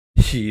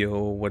Yo,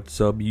 what's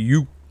up,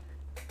 YouTube?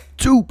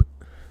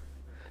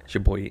 It's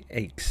your boy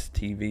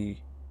AyksTV.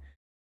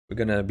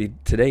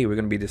 Today we're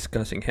gonna be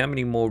discussing how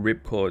many more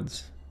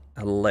ripcords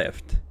are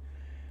left.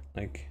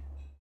 Like,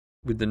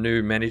 with the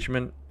new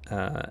management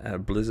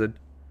at Blizzard,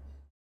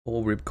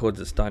 all ripcords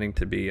are starting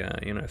to be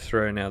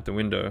thrown out the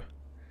window,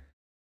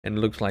 and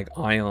it looks like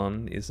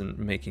Ion isn't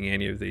making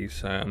any of these.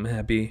 So I'm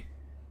happy.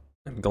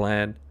 I'm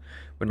glad.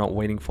 We're not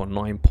waiting for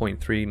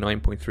 9.3,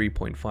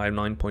 9.3.5,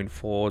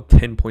 9.4,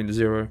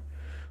 10.0.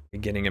 We're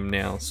getting them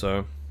now.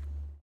 So,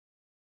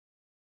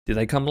 did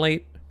they come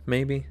late?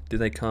 Maybe. Did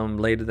they come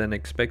later than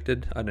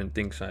expected? I don't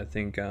think so. I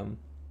think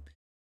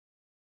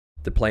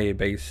the player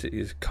base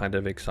is kind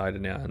of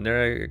excited now, and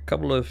there are a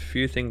couple of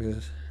few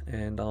things,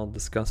 and I'll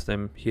discuss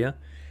them here.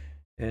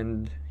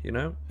 And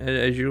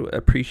as you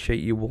appreciate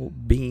you all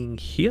being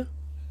here.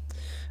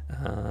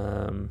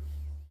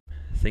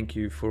 Thank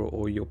you for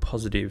all your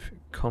positive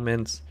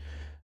comments,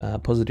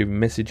 positive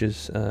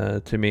messages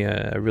to me.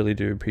 I really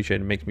do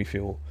appreciate it. It makes me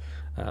feel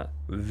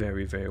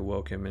very, very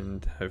welcome,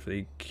 and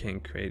hopefully can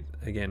create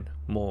again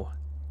more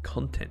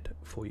content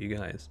for you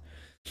guys.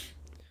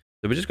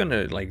 So we're just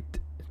gonna like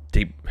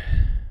deep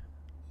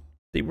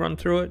run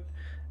through it,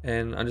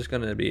 and I'm just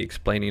gonna be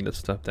explaining the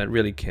stuff that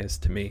really cares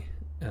to me.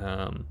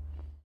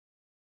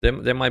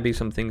 There might be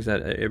some things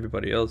that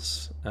everybody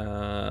else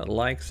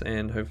likes,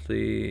 and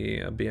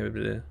hopefully I'll be able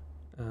to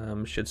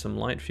shed some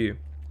light for you.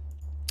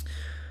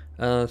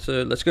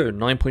 So let's go.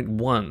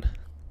 9.1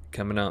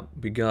 coming up.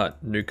 We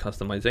got new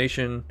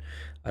customization.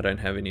 I don't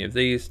have any of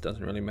these.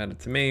 Doesn't really matter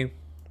to me.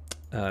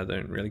 I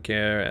don't really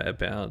care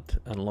about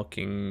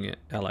unlocking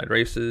allied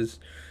races.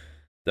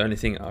 The only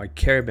thing I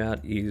care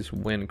about is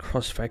when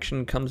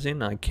cross-faction comes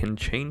in, I can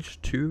change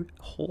to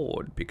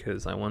Horde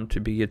because I want to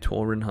be a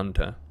Tauren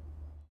hunter.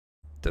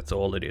 That's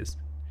all it is.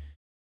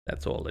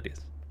 That's all it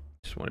is.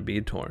 Just want to be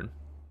a Tauren.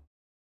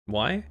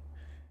 Why?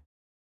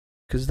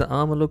 Because the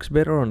armor looks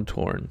better on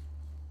Tauren.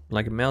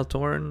 Like a male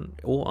Tauren,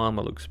 all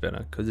armor looks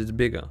better because it's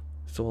bigger.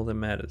 That's all that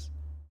matters.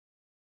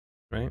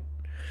 Right?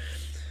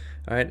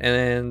 Alright, and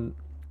then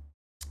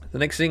the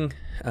next thing,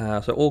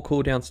 so all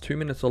cooldowns 2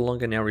 minutes or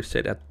longer now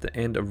reset at the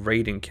end of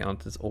raid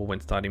encounters or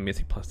when starting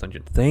Mythic plus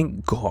Dungeon.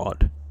 Thank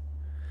God.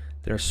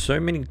 There are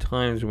so many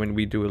times when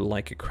we do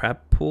like a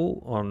crap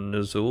pull on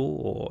Nuzul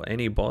or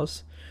any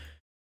boss,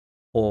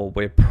 or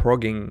we're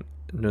progging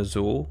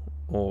Nuzul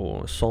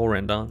or Soul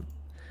Render,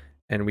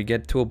 and we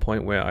get to a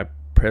point where I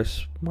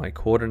press my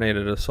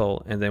coordinated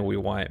assault and then we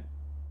wipe,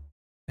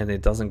 and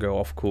it doesn't go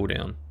off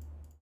cooldown,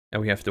 and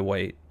we have to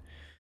wait.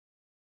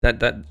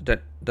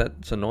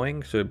 That's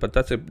annoying. So, but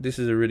this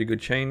is a really good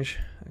change.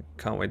 I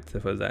can't wait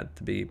for that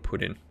to be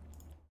put in.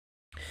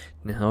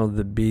 Now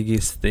the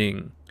biggest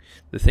thing.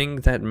 The thing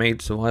that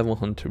made Survival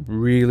Hunter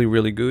really,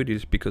 really good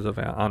is because of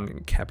our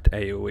uncapped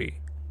AoE.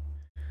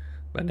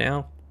 But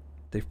now,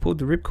 they've pulled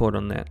the ripcord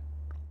on that.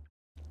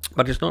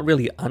 But it's not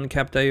really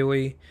uncapped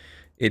AoE,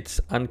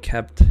 it's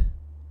uncapped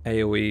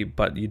AoE,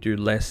 but you do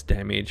less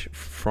damage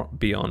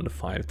beyond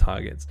 5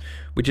 targets.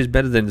 Which is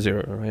better than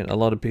 0, right? A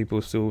lot of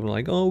people still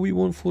like, oh, we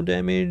want full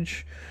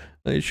damage.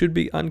 It should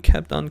be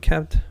uncapped.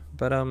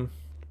 But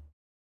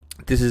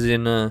this is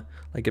in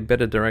like a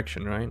better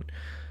direction, right?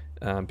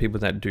 People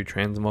that do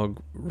transmog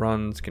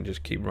runs can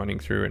just keep running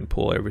through and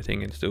pull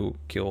everything and still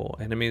kill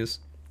enemies,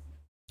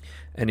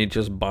 and it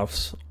just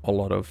buffs a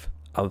lot of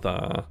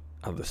other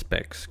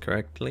specs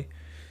correctly.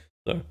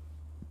 So,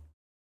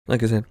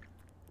 like I said,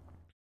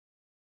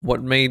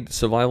 what made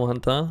Survival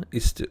Hunter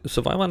is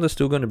Survival Hunter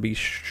still going to be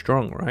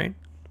strong, right?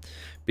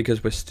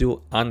 Because we're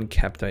still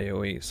uncapped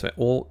AoE. So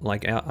all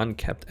like our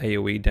uncapped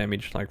AoE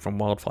damage, like from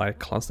Wildfire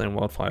Cluster and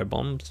Wildfire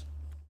Bombs,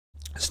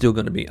 is still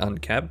going to be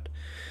uncapped.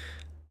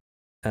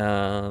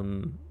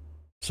 So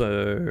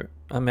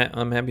I'm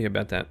happy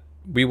about that.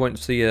 We won't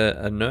see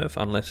a nerf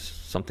unless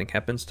something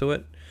happens to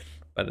it,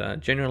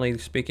 but generally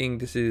speaking,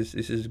 this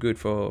is good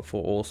for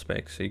all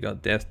specs. So you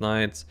got Death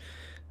Knights.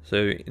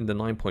 So in the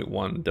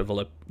 9.1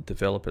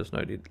 developers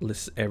note, it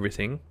lists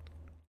everything.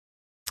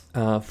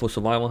 For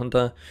Survival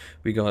Hunter,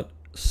 we got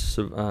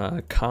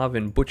Carve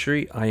and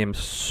Butchery. I am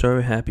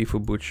so happy for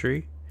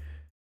Butchery,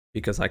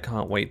 because I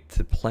can't wait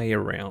to play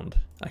around.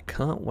 I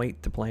can't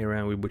wait to play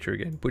around with Butchery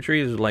again.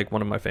 Butchery is like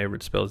one of my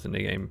favorite spells in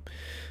the game,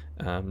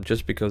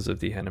 just because of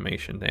the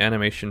animation. The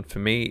animation for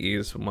me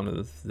is one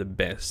of the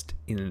best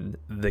in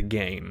the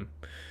game.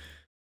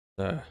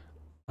 So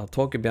I'll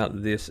talk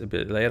about this a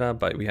bit later,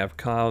 but we have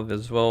Carve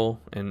as well,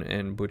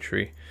 and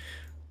Butchery.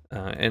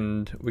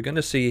 And we're going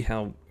to see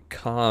how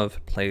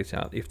Carve plays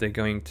out, if they're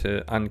going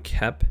to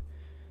uncap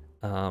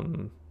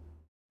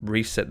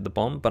reset the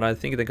bomb, but I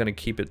think they're going to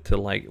keep it to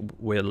like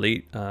we're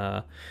elite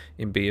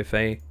in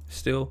BFA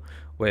still,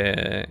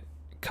 where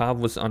Carve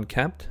was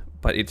uncapped,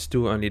 but it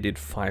still only did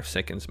 5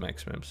 seconds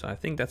maximum. So I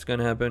think that's going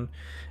to happen.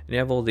 And you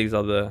have all these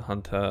other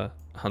hunter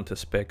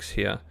specs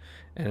here,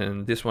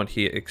 and this one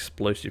here,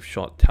 Explosive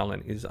Shot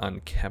Talent, is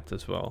uncapped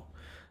as well.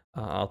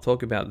 I'll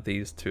talk about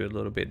these two a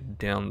little bit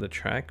down the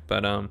track,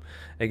 but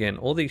again,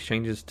 all these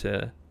changes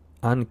to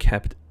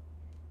uncapped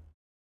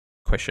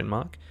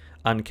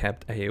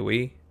uncapped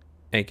AoE,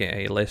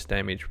 aka less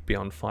damage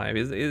beyond 5,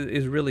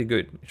 is really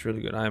good. It's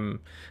really good.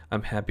 I'm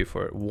happy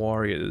for it.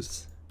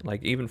 Warriors,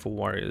 like even for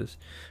warriors,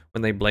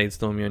 when they blade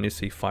storm, you only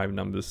see 5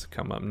 numbers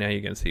come up. Now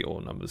you're gonna see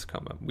all numbers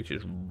come up, which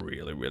is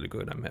really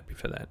good. I'm happy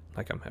for that.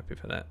 I'm happy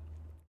for that.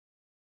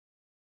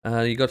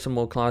 You got some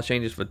more class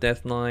changes for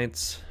Death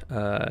Knights,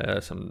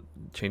 some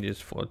changes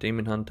for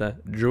Demon Hunter,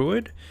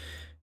 Druid.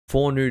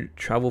 4 new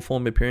travel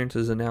form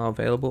appearances are now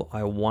available.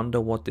 I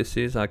wonder what this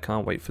is. I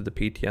can't wait for the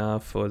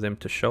PTR for them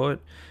to show it.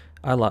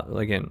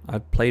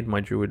 I've played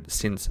my Druid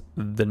since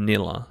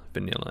vanilla,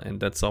 and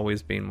that's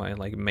always been my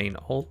main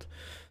alt.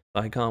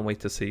 I can't wait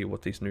to see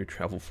what these new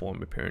travel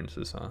form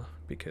appearances are,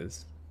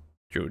 because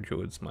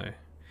Druid's my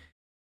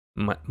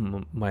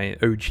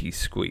OG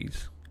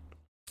squeeze.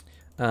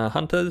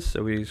 Hunters,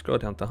 so we scroll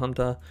down to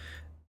Hunter.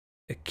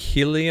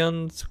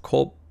 Achilleons,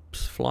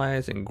 corpse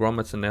flyers, and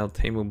grommets are now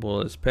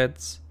tameable as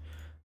pets.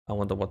 I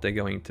wonder what they're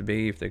going to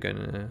be. If they're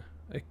gonna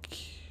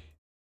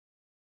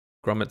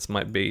grommets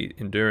might be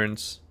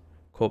endurance,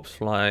 corpse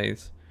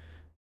flies,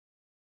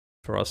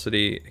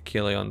 ferocity,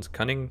 Achilleons,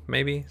 cunning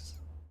maybe,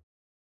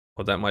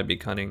 or that might be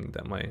cunning.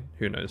 That might,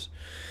 who knows?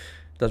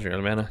 Doesn't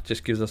really matter.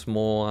 Just gives us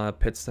more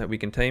pets that we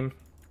can tame.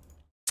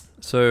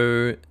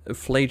 So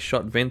Flayed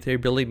Shot Venti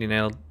ability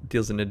now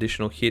deals an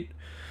additional hit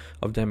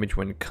of damage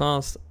when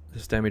cast.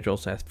 This damage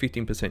also has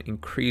 15%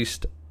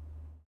 increased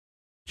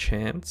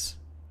chance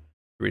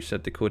to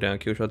reset the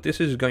cooldown kill shot. This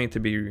is going to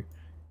be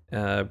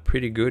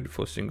pretty good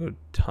for single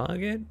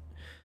target,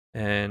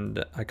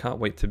 and I can't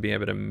wait to be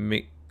able to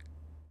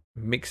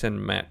mix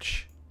and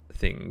match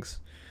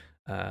things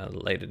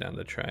later down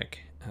the track.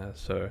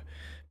 So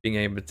being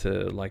able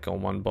to,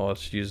 on one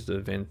boss, use the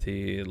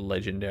Venti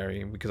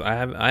legendary, because I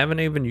haven't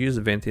even used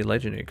the Venti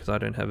legendary because I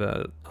don't have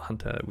a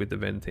hunter with the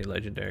Venti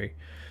legendary.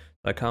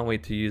 I can't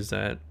wait to use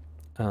that.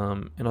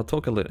 And I'll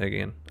talk a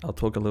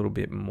little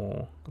bit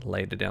more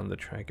later down the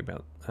track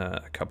about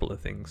a couple of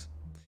things.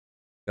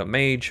 Got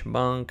mage,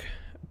 monk,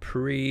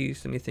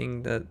 priest.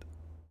 Anything that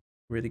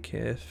really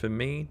cares for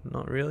me?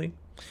 Not really.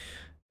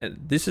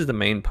 This is the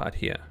main part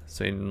here.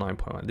 So in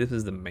 9.1, this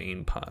is the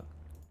main part.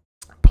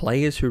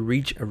 Players who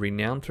reach a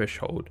renown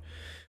threshold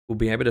will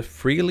be able to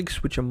freely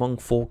switch among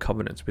 4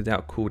 covenants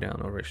without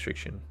cooldown or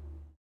restriction.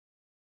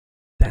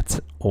 That's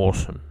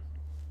awesome.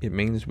 It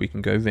means we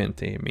can go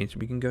Venti, it means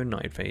we can go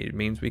Night Fade, it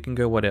means we can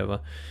go whatever,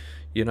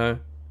 you know,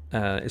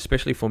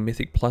 especially for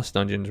Mythic Plus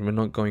dungeons. We're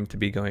not going to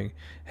be going,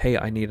 hey,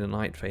 I need a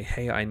Night Fade,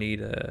 hey, I need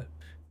a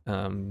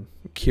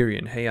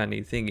Kyrian, hey, I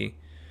need thingy.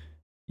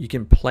 You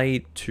can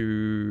play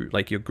to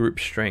your group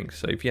strength.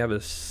 So if you have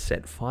a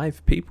set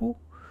 5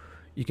 people,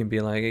 you can be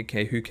like,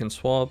 okay, who can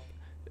swap?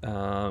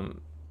 Who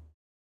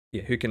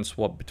can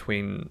swap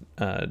between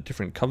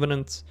different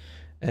covenants,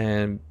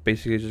 and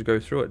basically just go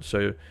through it.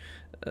 So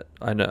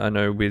I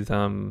know with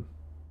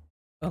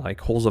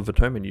Halls of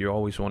Atonement, you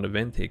always want a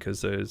Venti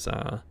because those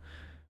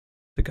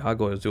the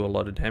gargoyles do a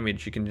lot of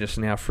damage. You can just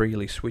now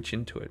freely switch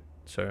into it.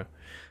 So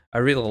I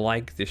really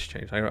like this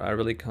change. I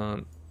really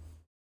can't.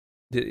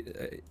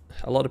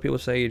 A lot of people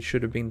say it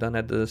should have been done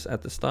at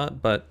the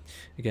start, but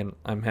again,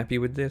 I'm happy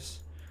with this.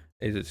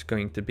 It's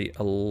going to be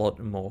a lot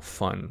more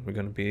fun. We're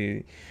going to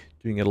be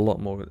doing a lot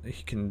more.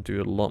 You can do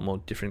a lot more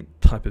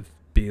different type of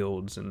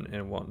builds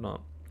and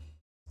whatnot.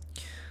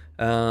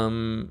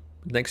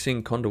 Next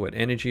thing, conduit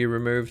energy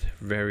removed.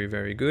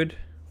 Very good.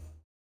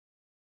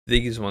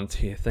 These ones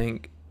here,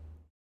 thank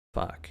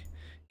fuck.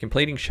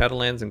 Completing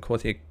Shadowlands and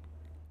Korthia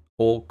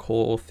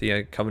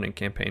Covenant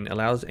campaign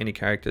allows any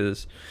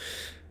characters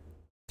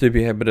to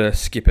be able to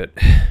skip it.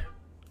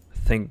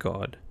 Thank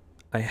God.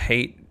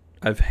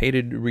 I've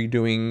hated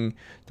redoing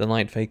the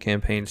Night Fade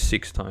campaign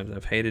 6 times.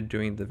 I've hated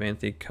doing the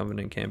Venti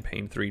Covenant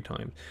campaign 3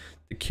 times.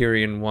 The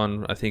Kyrian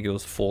one, I think it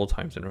was 4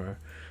 times in a row.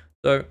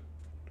 So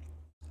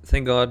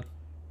thank God,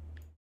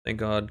 and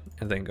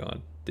thank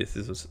God. This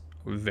is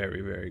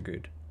very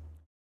good.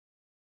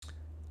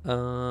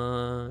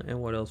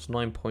 And what else?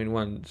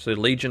 9.1. So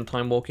Legion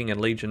Time Walking and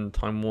Legion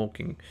Time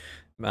Walking,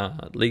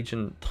 and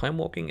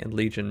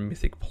Legion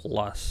Mythic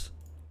Plus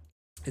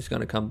is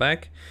going to come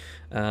back,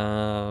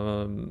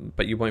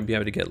 but you won't be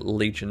able to get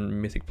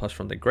Legion Mythic Plus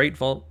from the Great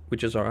Vault,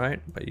 which is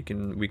alright. But we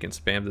can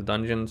spam the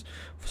dungeons.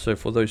 So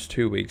for those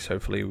 2 weeks,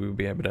 hopefully we'll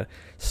be able to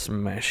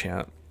smash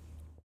out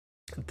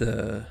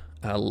the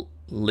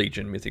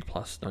Legion Mythic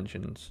Plus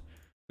dungeons,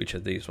 which are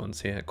these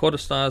ones here. Quarter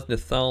Stars,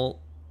 Netharians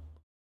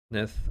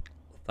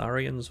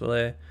were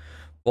there.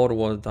 Border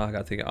Wars Dark,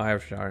 I think Eye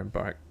of Shire and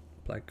Black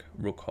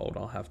Rookhold.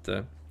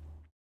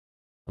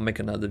 I'll make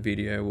another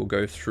video. We'll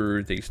go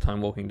through these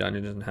time walking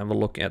dungeons and have a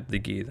look at the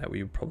gear that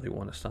we probably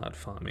want to start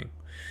farming.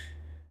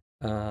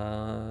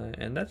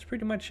 And that's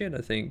pretty much it,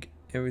 I think.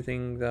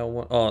 Everything that I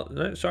want. Oh,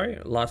 no, sorry.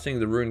 Last thing,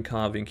 the rune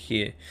carving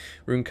here.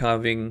 The rune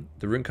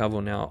carve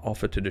will now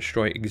offer to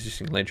destroy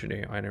existing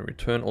legendary item.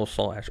 Return all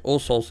soul ash, all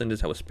soul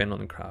cinders that were spent on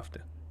the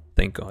crafter.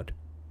 Thank God.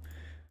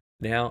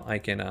 Now I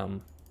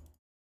can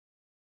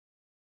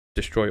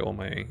destroy all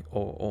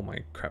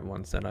my crap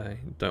ones that I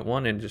don't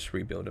want and just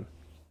rebuild them.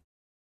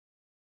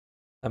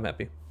 I'm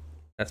happy.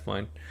 That's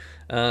fine.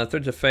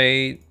 Threads of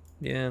Fate,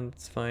 yeah,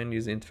 it's fine.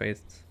 Use the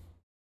interface.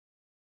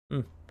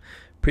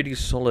 Pretty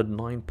solid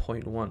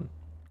 9.1.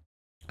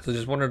 So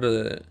just wanted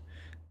to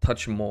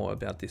touch more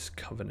about this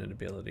Covenant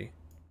ability.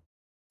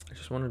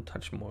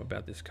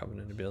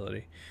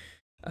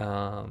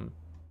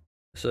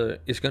 So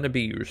it's going to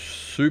be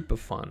super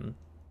fun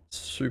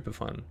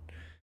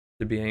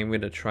to be able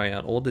to try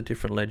out all the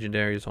different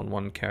legendaries on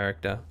one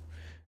character,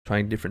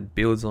 trying different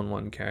builds on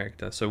one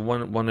character. So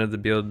one of the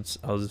builds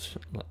I was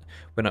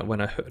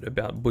when I heard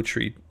about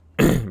Butchery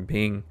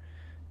being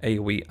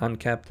AoE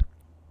uncapped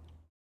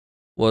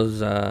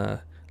was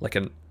like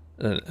a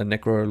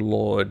Necro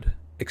Lord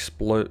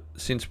explode.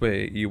 Since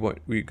we're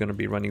going to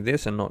be running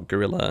this and not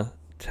guerrilla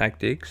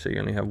tactics, so you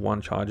only have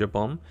one charger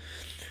bomb.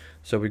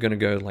 So we're going to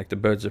go like the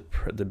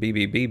the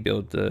BBB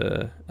build,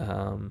 the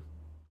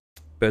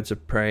Birds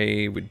of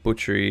Prey with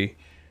Butchery,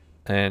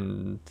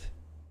 and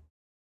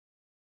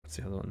what's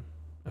the other one?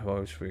 I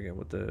always forget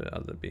what the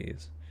other B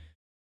is.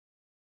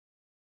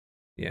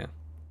 Yeah,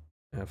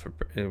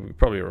 we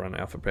probably run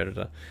Alpha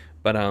Predator,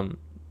 but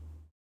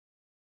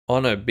oh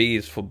no, B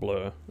is for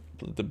Blur,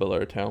 the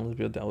Below Talons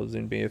build that was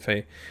in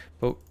BFA.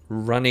 But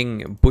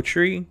running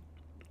Butchery,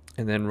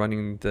 and then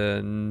running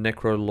the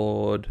Necro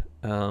Lord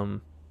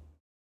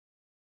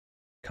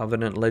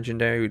Covenant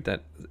legendary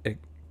that it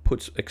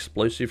puts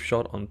explosive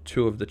shot on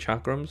 2 of the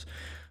chakrams,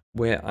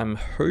 where I'm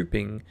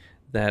hoping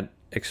that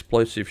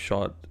explosive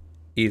shot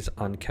is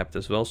uncapped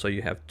as well. So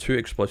you have 2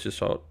 explosive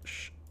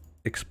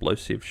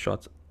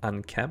shots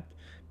uncapped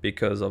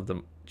because of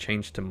the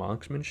change to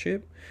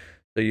marksmanship.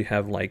 So you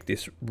have like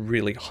this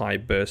really high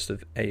burst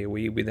of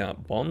AoE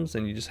without bombs,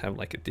 and you just have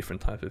like a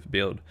different type of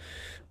build.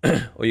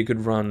 Or you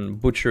could run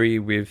Butchery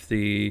with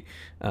the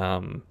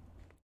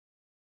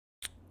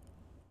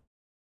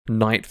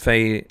Night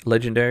Fae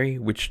legendary,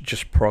 which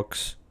just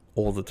procs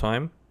all the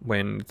time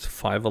when it's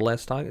 5 or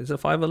less targets. Is it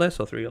 5 or less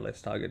or 3 or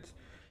less targets?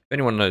 If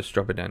anyone knows,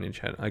 drop it down in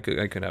chat. I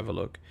could have a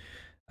look.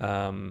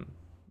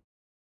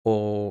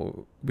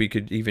 Or we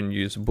could even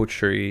use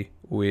Butchery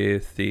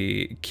with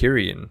the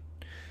Kyrian,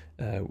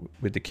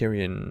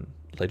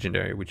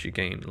 legendary, which you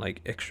gain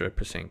like extra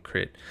 %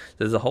 crit.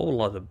 There's a whole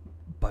lot of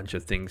bunch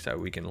of things that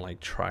we can like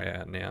try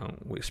out now,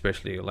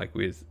 especially like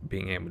with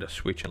being able to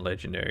switch in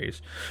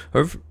legendaries.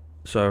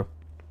 So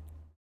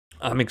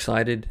I'm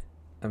excited.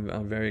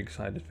 I'm very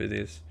excited for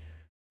this.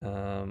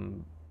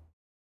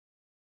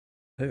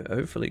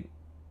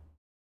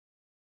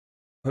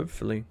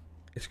 Hopefully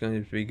it's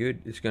going to be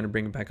good. It's going to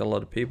bring back a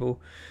lot of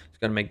people. It's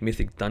going to make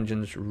Mythic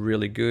dungeons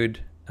really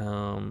good.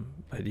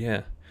 But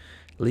yeah,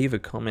 leave a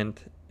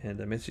comment and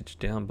a message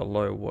down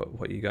below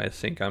what you guys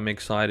think. I'm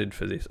excited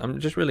for this. I'm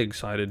just really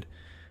excited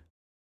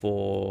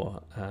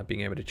for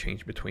being able to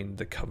change between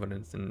the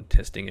covenants and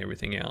testing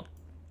everything out.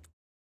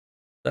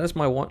 That's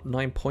my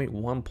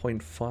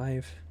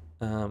 9.1.5.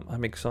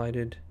 I'm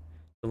excited.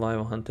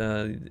 Survival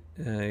Hunter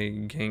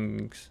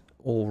gangs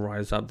all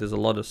rise up. There's a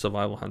lot of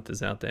Survival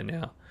Hunters out there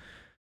now.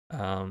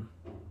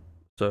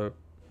 So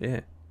yeah,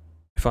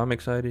 if I'm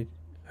excited,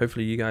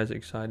 hopefully you guys are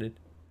excited.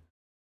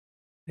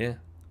 Yeah,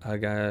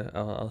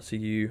 I'll see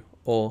you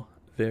all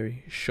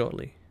very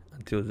shortly.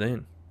 Until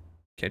then,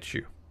 catch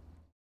you.